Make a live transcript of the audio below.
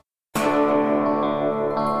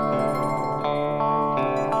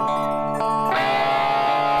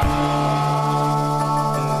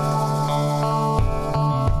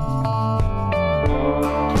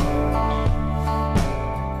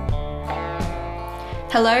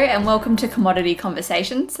Hello and welcome to Commodity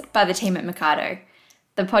Conversations by the team at Mercado,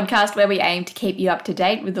 the podcast where we aim to keep you up to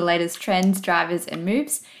date with the latest trends, drivers and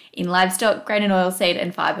moves in livestock, grain and oilseed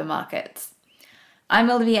and fibre markets.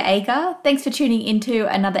 I'm Olivia Aker. Thanks for tuning into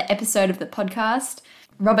another episode of the podcast.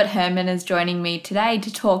 Robert Herman is joining me today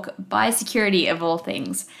to talk biosecurity of all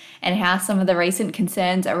things and how some of the recent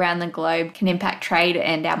concerns around the globe can impact trade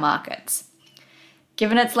and our markets.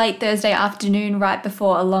 Given it's late Thursday afternoon right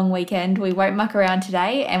before a long weekend, we won't muck around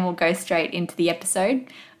today and we'll go straight into the episode.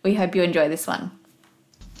 We hope you enjoy this one.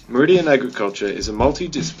 Meridian Agriculture is a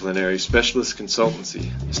multidisciplinary specialist consultancy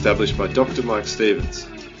established by Dr. Mike Stevens.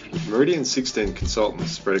 Meridian's 16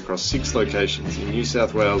 consultants spread across 6 locations in New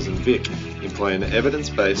South Wales and Vic employ an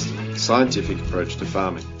evidence-based, scientific approach to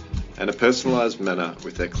farming and a personalised manner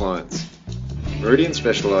with their clients. Meridian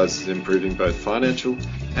specialises in improving both financial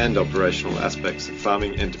and operational aspects of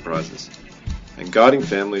farming enterprises and guiding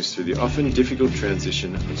families through the often difficult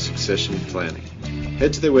transition of succession planning.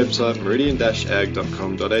 Head to their website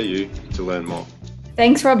meridian-ag.com.au to learn more.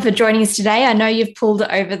 Thanks, Rob, for joining us today. I know you've pulled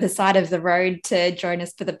over the side of the road to join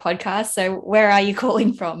us for the podcast. So where are you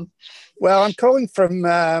calling from? Well, I'm calling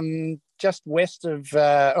from just west of, an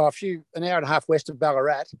hour and a half west of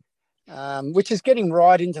Ballarat, which is getting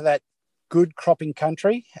right into that good cropping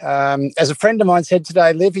country. As a friend of mine said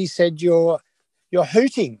today, Liv, he said, you're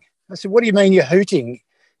hooting. I said, what do you mean you're hooting?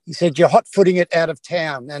 He said, you're hot-footing it out of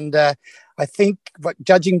town. And I think,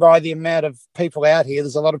 judging by the amount of people out here,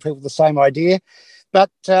 there's a lot of people with the same idea.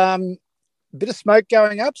 But a bit of smoke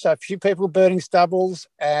going up, so a few people burning stubbles,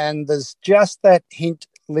 and there's just that hint,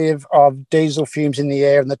 Liv, of diesel fumes in the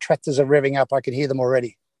air, and the tractors are revving up. I can hear them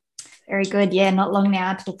already. Very good. Yeah, not long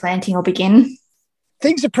now until planting will begin.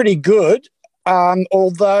 Things are pretty good,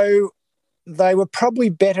 although they were probably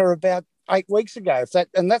better about 8 weeks ago.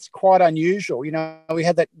 And that's quite unusual. You know, we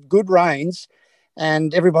had that good rains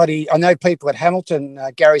and everybody, I know people at Hamilton,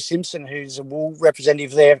 Gary Simpson, who's a wool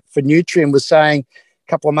representative there for Nutrien, was saying a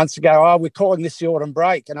couple of months ago, we're calling this the autumn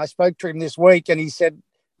break. And I spoke to him this week and he said,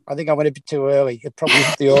 I think I went a bit too early. It probably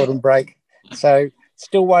hit the autumn break. So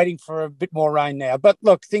still waiting for a bit more rain now. But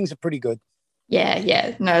look, things are pretty good.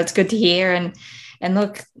 Yeah. No, it's good to hear. And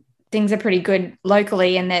look, things are pretty good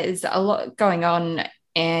locally and there's a lot going on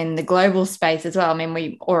in the global space as well. I mean,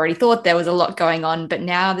 we already thought there was a lot going on, but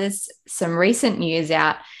now there's some recent news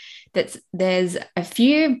out that there's a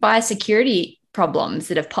few biosecurity problems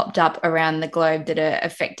that have popped up around the globe that are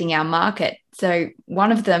affecting our market. So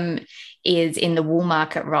one of them is in the wool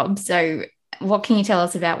market, Rob. So what can you tell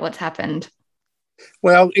us about what's happened?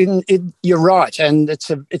 Well, you're right. And it's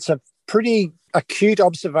a pretty acute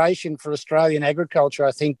observation for Australian agriculture,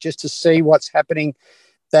 I think, just to see what's happening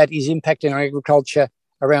that is impacting our agriculture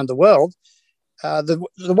around the world.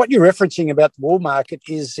 What you're referencing about the wool market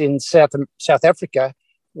is in South Africa,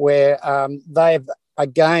 where they've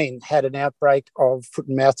again had an outbreak of foot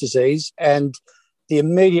and mouth disease, and the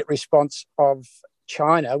immediate response of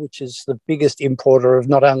China, which is the biggest importer of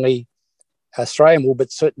not only Australian wool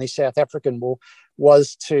but certainly South African wool,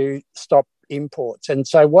 was to stop imports. And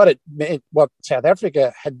so what South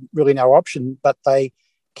Africa had really no option, but they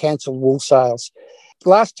cancelled wool sales.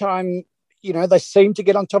 Last time, you know, they seemed to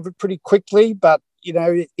get on top of it pretty quickly, but, you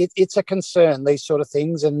know, it's a concern, these sort of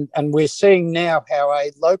things. And we're seeing now how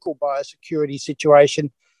a local biosecurity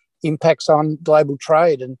situation impacts on global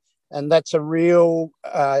trade. And that's a real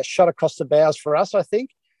shot across the bows for us, I think.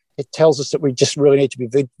 It tells us that we just really need to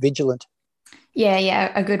be vigilant.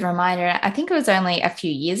 Yeah, a good reminder. I think it was only a few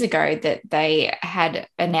years ago that they had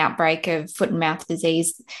an outbreak of foot and mouth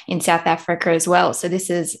disease in South Africa as well. So this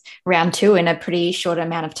is round 2 in a pretty short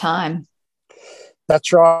amount of time.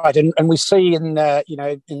 That's right. And we see in the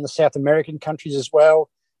South American countries as well,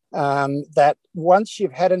 that once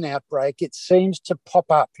you've had an outbreak, it seems to pop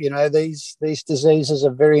up. You know, these diseases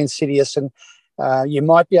are very insidious and you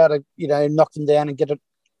might be able to, you know, knock them down and get it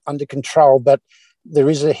under control, but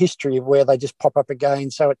there is a history of where they just pop up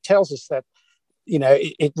again. So it tells us that, you know,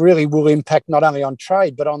 it really will impact not only on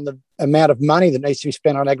trade, but on the amount of money that needs to be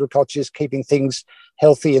spent on agriculture, is keeping things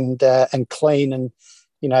healthy and clean and,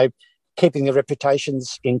 you know, keeping the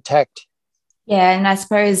reputations intact. Yeah, and I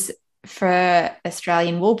suppose for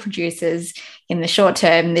Australian wool producers in the short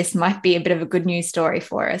term, this might be a bit of a good news story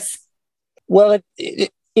for us. Well,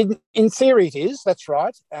 in theory it is, that's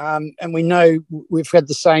right. And we know we've had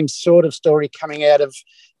the same sort of story coming out of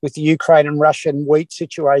with the Ukraine and Russian wheat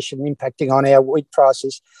situation impacting on our wheat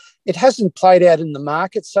prices. It hasn't played out in the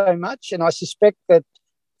market so much, and I suspect that,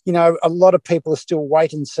 you know, a lot of people are still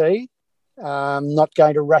wait and see, not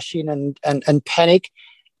going to rush in and panic.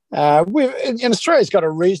 Australia's got a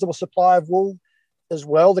reasonable supply of wool as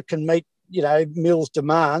well that can meet mills'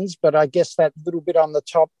 demands, but I guess that little bit on the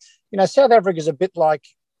top. South Africa is a bit like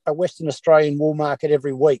a Western Australian wool market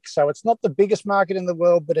every week. So it's not the biggest market in the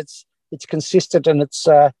world, but it's consistent, and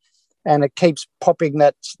it keeps popping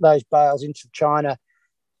those bales into China.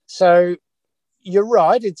 So you're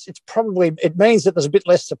right. It means that there's a bit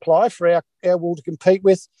less supply for our wool to compete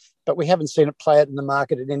with, but we haven't seen it play out in the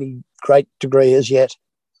market at any great degree as yet.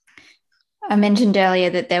 I mentioned earlier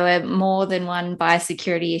that there were more than one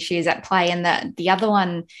biosecurity issues at play, and that the other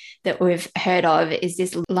one that we've heard of is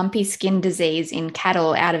this lumpy skin disease in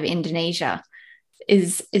cattle out of Indonesia.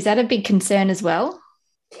 Is that a big concern as well?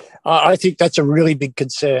 I think that's a really big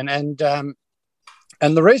concern, and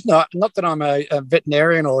the reason, not that I'm a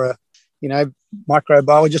veterinarian or a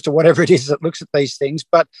microbiologist or whatever it is that looks at these things,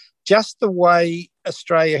 but just the way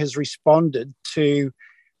Australia has responded to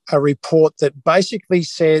a report that basically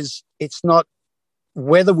says it's not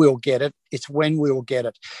whether we'll get it, it's when we'll get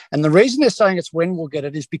it. And the reason they're saying it's when we'll get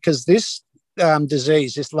it is because this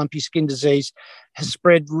disease, this lumpy skin disease, has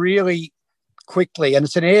spread really quickly, and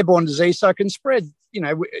it's an airborne disease, so it can spread,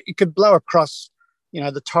 it could blow across,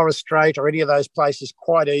 the Torres Strait or any of those places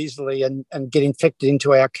quite easily and get infected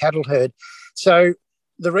into our cattle herd. So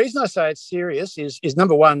the reason I say it's serious is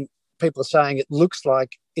number one, people are saying it looks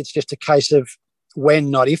like it's just a case of when,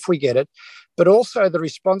 not if we get it. But also the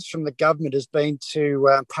response from the government has been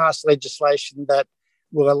to pass legislation that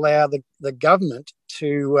will allow the government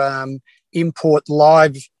to import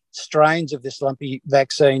live strains of this lumpy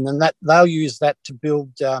vaccine, and that they'll use that to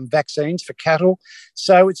build vaccines for cattle.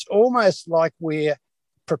 So it's almost like we're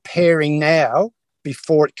preparing now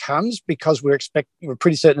before it comes, because we're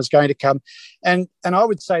pretty certain it's going to come. And I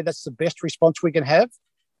would say that's the best response we can have.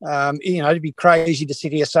 It'd be crazy to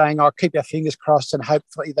sit here saying, "I'll keep our fingers crossed," and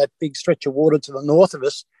hopefully that big stretch of water to the north of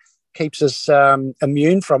us keeps us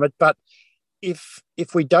immune from it. But if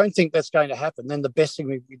we don't think that's going to happen, then the best thing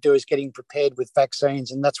we do is getting prepared with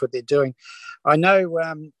vaccines, and that's what they're doing. I know,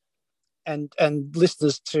 and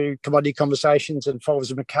listeners to Commodity Conversations and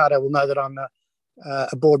followers of Mecardo will know that I'm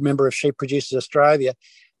a board member of Sheep Producers Australia,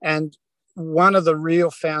 and one of the real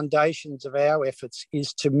foundations of our efforts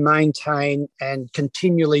is to maintain and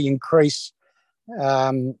continually increase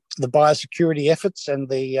the biosecurity efforts and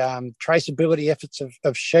the traceability efforts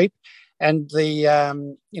of sheep. And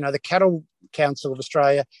the Cattle Council of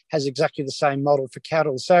Australia has exactly the same model for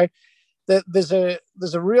cattle. So there's a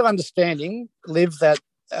real understanding, Liv, that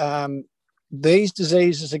these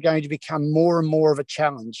diseases are going to become more and more of a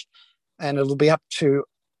challenge, and it'll be up to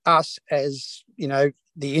us as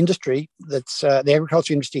the industry, that's the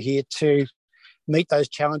agriculture industry here, to meet those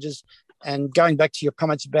challenges. And going back to your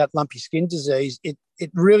comments about lumpy skin disease, it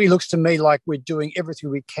really looks to me like we're doing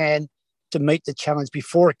everything we can to meet the challenge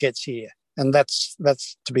before it gets here, and that's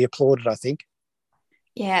to be applauded, I think.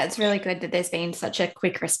 Yeah, it's really good that there's been such a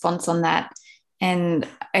quick response on that. And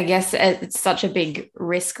I guess it's such a big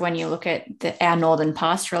risk when you look at our northern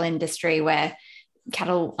pastoral industry, where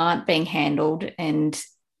cattle aren't being handled, and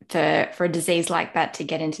for a disease like that to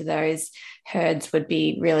get into those herds would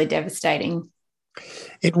be really devastating.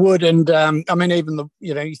 It would. And even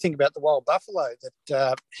you think about the wild buffalo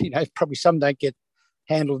that, probably some don't get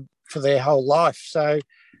handled for their whole life. So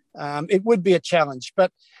it would be a challenge.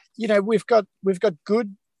 But, we've got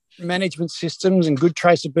good management systems and good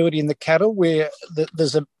traceability in the cattle, where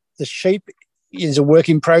the sheep is a work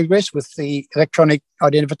in progress with the electronic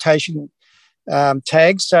identification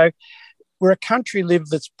tags. So we're a country, Liv,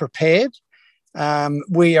 that's prepared.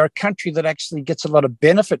 We are a country that actually gets a lot of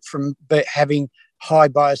benefit from having high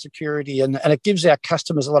biosecurity, and it gives our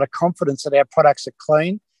customers a lot of confidence that our products are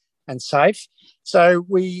clean and safe. So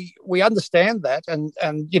we understand that, and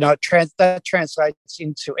that translates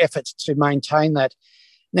into efforts to maintain that.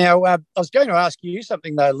 Now, I was going to ask you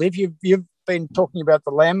something though, Liv. You've been talking about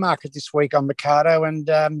the lamb market this week on Mecardo,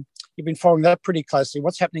 and you've been following that pretty closely.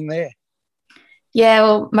 What's happening there? Yeah,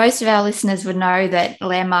 well, most of our listeners would know that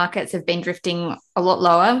lamb markets have been drifting a lot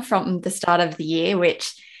lower from the start of the year,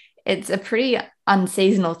 which it's a pretty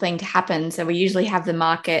unseasonal thing to happen. So we usually have the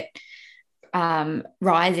market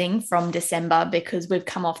rising from December, because we've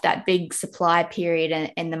come off that big supply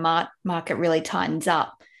period, and the market really tightens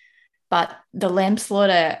up. But the lamb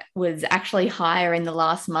slaughter was actually higher in the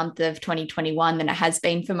last month of 2021 than it has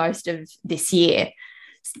been for most of this year.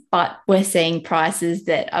 But we're seeing prices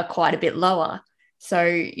that are quite a bit lower. So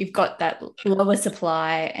you've got that lower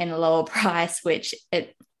supply and a lower price, which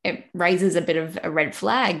it raises a bit of a red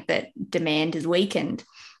flag that demand is weakened.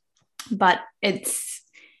 But it's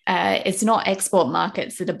not export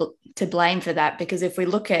markets that are to blame for that, because if we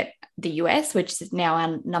look at the US, which is now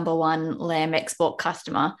our number one lamb export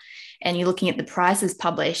customer, and you're looking at the prices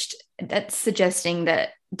published, that's suggesting that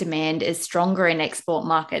demand is stronger in export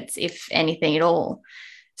markets, if anything at all.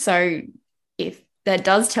 So if that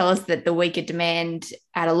does tell us that the weaker demand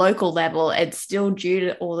at a local level, it's still due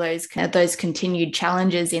to all those continued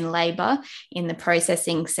challenges in labour in the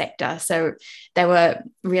processing sector. So they were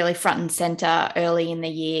really front and centre early in the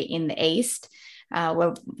year in the east,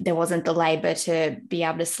 where there wasn't the labour to be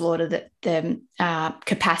able to slaughter the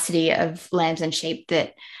capacity of lambs and sheep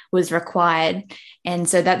that was required. And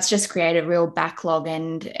so that's just created a real backlog.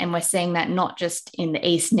 And we're seeing that not just in the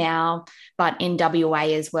east now, but in WA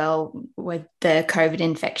as well, with the COVID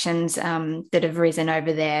infections that have risen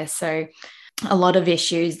over there. So a lot of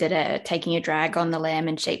issues that are taking a drag on the lamb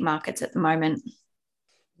and sheep markets at the moment.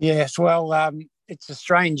 Yes, well, it's a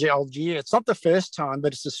strange old year. It's not the first time,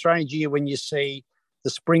 but it's a strange year when you see the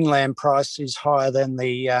spring lamb price is higher than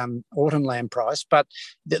the autumn lamb price. But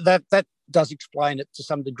that does explain it to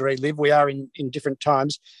some degree, Liv. We are in different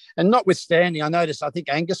times. And notwithstanding, I think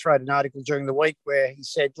Angus wrote an article during the week where he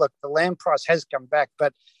said, look, the lamb price has come back,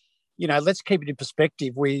 but, let's keep it in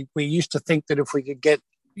perspective. We used to think that if we could get,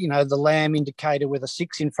 the lamb indicator with a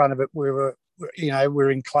 6 in front of it,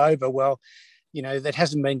 we're in clover. Well, that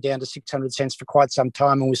hasn't been down to 600 cents for quite some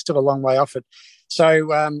time, and we're still a long way off it.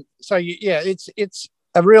 So it's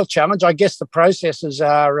a real challenge. I guess the processors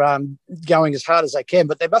are going as hard as they can,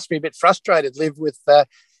 but they must be a bit frustrated, Liv, with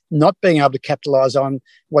not being able to capitalise on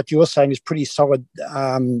what you're saying is pretty solid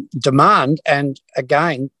demand and,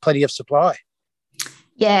 again, plenty of supply.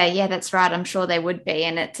 Yeah, that's right. I'm sure they would be.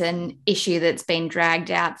 And it's an issue that's been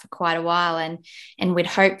dragged out for quite a while. And we'd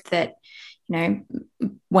hope that,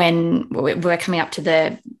 when we're coming up to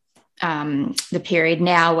the period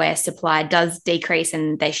now where supply does decrease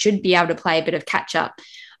and they should be able to play a bit of catch up.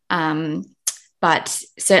 But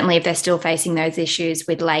certainly if they're still facing those issues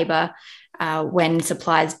with labour, when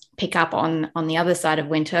supplies pick up on the other side of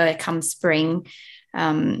winter, come spring,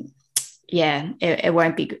 it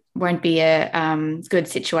won't be a good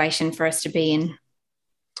situation for us to be in.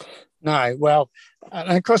 No, well,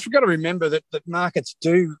 and of course, we've got to remember that markets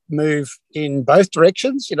do move in both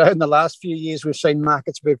directions. In the last few years, we've seen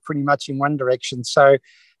markets move pretty much in one direction. So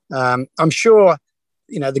I'm sure,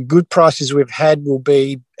 the good prices we've had will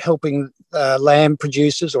be helping lamb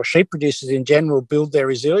producers or sheep producers in general build their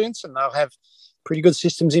resilience, and they'll have pretty good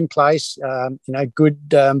systems in place, good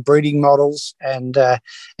breeding models, and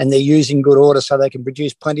they're using good order so they can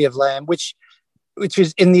produce plenty of lamb, which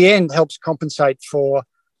is in the end helps compensate for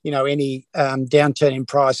any downturn in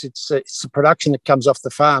price. It's the production that comes off the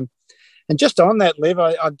farm. And just on that, Liv,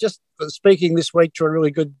 I'm just speaking this week to a really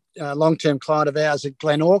good long-term client of ours at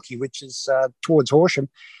Glenorchy, which is towards Horsham.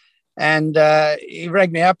 And he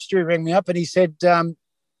rang me up and he said, I'm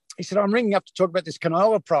ringing up to talk about this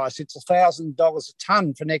canola price. It's $1,000 a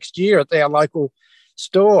tonne for next year at our local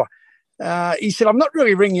store. He said, I'm not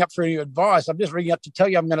really ringing up for any advice. I'm just ringing up to tell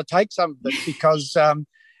you I'm going to take some of it because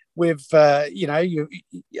we've,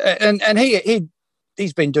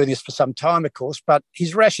 he's been doing this for some time, of course, but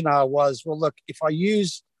his rationale was, well, look, if I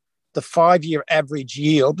use the 5-year average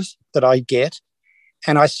yields that I get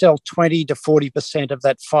and I sell 20 to 40% of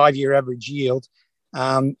that 5-year average yield,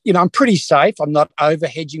 I'm pretty safe. I'm not over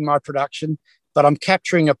hedging my production, but I'm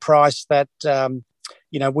capturing a price that,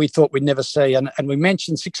 we thought we'd never see. And we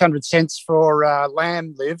mentioned 600 cents for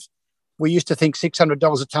lamb, Liv. We used to think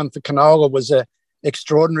 $600 a tonne for canola was a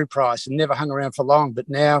extraordinary price and never hung around for long. But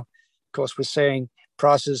now, of course, we're seeing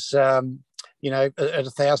prices, at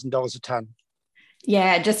 $1,000 a tonne.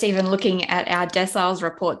 Yeah, just even looking at our deciles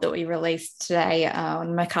report that we released today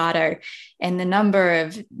on Mercado, and the number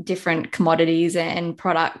of different commodities and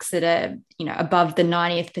products that are, above the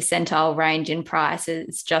 90th percentile range in price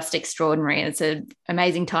is just extraordinary. It's an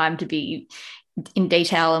amazing time to be in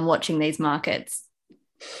detail and watching these markets.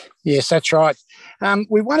 Yes, that's right.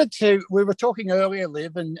 We were talking earlier,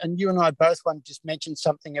 Liv, and you and I both wanted to just mention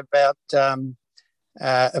something about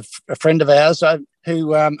a friend of ours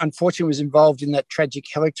who unfortunately was involved in that tragic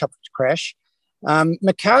helicopter crash.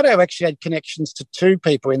 Mercado actually had connections to 2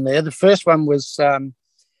 people in there. The first one was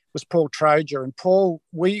Paul Troja. And Paul,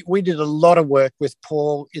 we did a lot of work with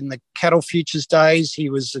Paul in the cattle futures days.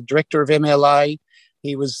 He was the director of MLA.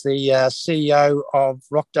 He was the CEO of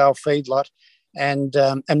Rockdale Feedlot. And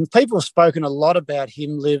people have spoken a lot about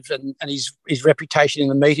him, Liv, and his reputation in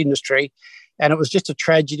the meat industry. And it was just a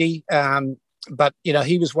tragedy. But,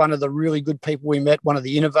 he was one of the really good people we met, one of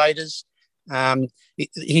the innovators.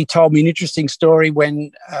 He told me an interesting story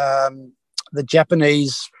when the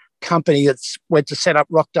Japanese company that went to set up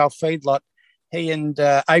Rockdale Feedlot, he and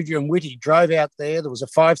Adrian Whitty drove out there. There was a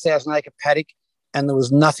 5,000-acre paddock and there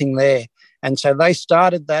was nothing there. And so they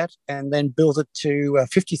started that and then built it to a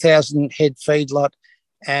 50,000 head feedlot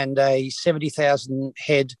and a 70,000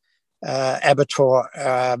 head abattoir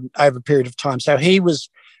over a period of time. So he was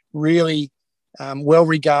really well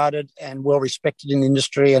regarded and well respected in the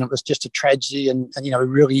industry, and it was just a tragedy. And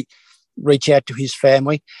really reach out to his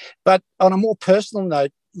family. But on a more personal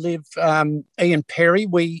note, Liv, Ian Perry,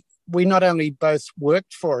 we not only both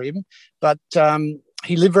worked for him, but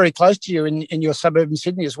he lived very close to you in your suburb in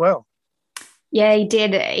Sydney as well. Yeah, he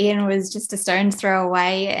did. Ian was just a stone's throw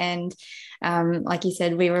away, and like you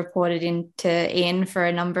said, we reported into Ian for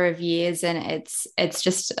a number of years, and it's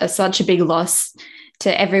just such a big loss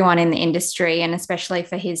to everyone in the industry, and especially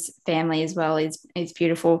for his family as well, his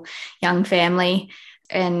beautiful young family.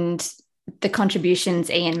 And the contributions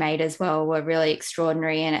Ian made as well were really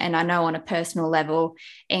extraordinary. And I know on a personal level,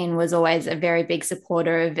 Ian was always a very big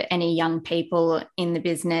supporter of any young people in the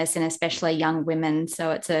business, and especially young women.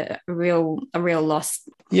 So it's a real loss.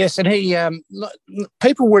 Yes, and he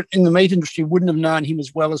people were in the meat industry wouldn't have known him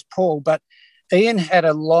as well as Paul, but Ian had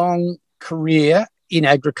a long career in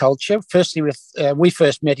agriculture. Firstly, we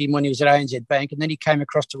first met him when he was at ANZ Bank, and then he came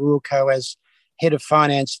across to Ruralco as head of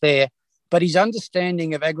finance there. But his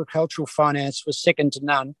understanding of agricultural finance was second to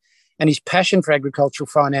none, and his passion for agricultural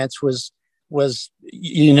finance was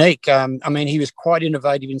unique. He was quite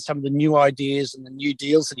innovative in some of the new ideas and the new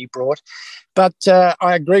deals that he brought. But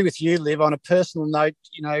I agree with you, Liv. On a personal note,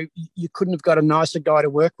 you couldn't have got a nicer guy to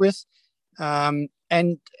work with, and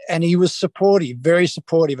he was supportive, very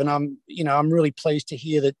supportive. And I'm really pleased to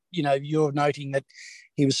hear that you're noting that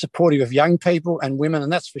he was supportive of young people and women,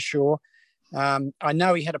 and that's for sure. I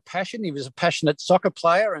know he had a passion. He was a passionate soccer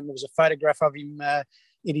player, and there was a photograph of him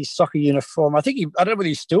in his soccer uniform. I don't know whether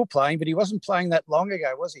he's still playing, but he wasn't playing that long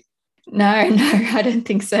ago, was he? No, I don't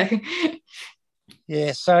think so.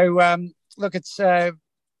 Yeah. So look,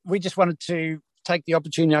 we just wanted to take the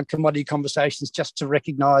opportunity on Commodity Conversations just to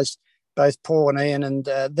recognise both Paul and Ian,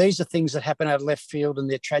 and these are things that happen out of left field and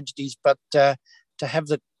they're tragedies, but to have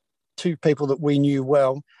the two people that we knew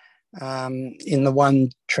well in the one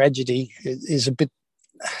tragedy is a bit,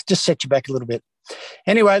 just set you back a little bit.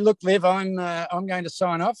 Anyway, look, Liv, I'm going to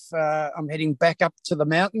sign off. I'm heading back up to the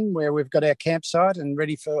mountain where we've got our campsite and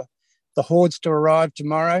ready for the hordes to arrive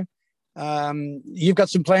tomorrow. You've got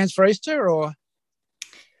some plans for Easter, or?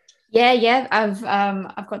 Yeah. I've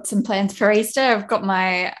got some plans for Easter. I've got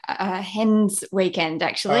my hens weekend,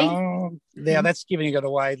 actually. Oh, yeah, that's giving it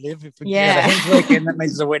away, Liv. If we yeah, the hens weekend, that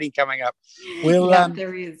means there's a wedding coming up.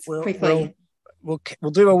 There is. Quickly.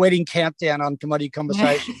 We'll do a wedding countdown on Commodity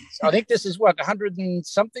Conversations. I think this is 100 and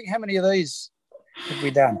something. How many of these have we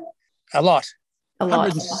done? A lot.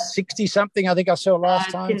 160 something. I think I saw last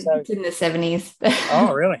time. It's in the 70s.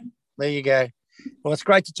 Oh, really? There you go. Well, it's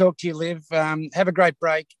great to talk to you, Liv. Have a great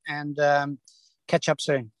break and catch up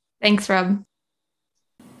soon. Thanks, Rob.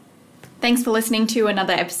 Thanks for listening to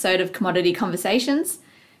another episode of Commodity Conversations.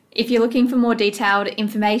 If you're looking for more detailed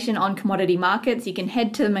information on commodity markets, you can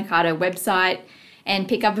head to the Mercado website and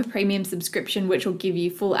pick up a premium subscription, which will give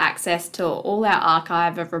you full access to all our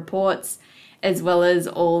archive of reports, as well as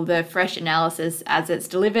all the fresh analysis as it's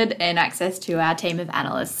delivered and access to our team of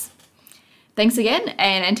analysts. Thanks again,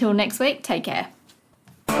 and until next week, take care.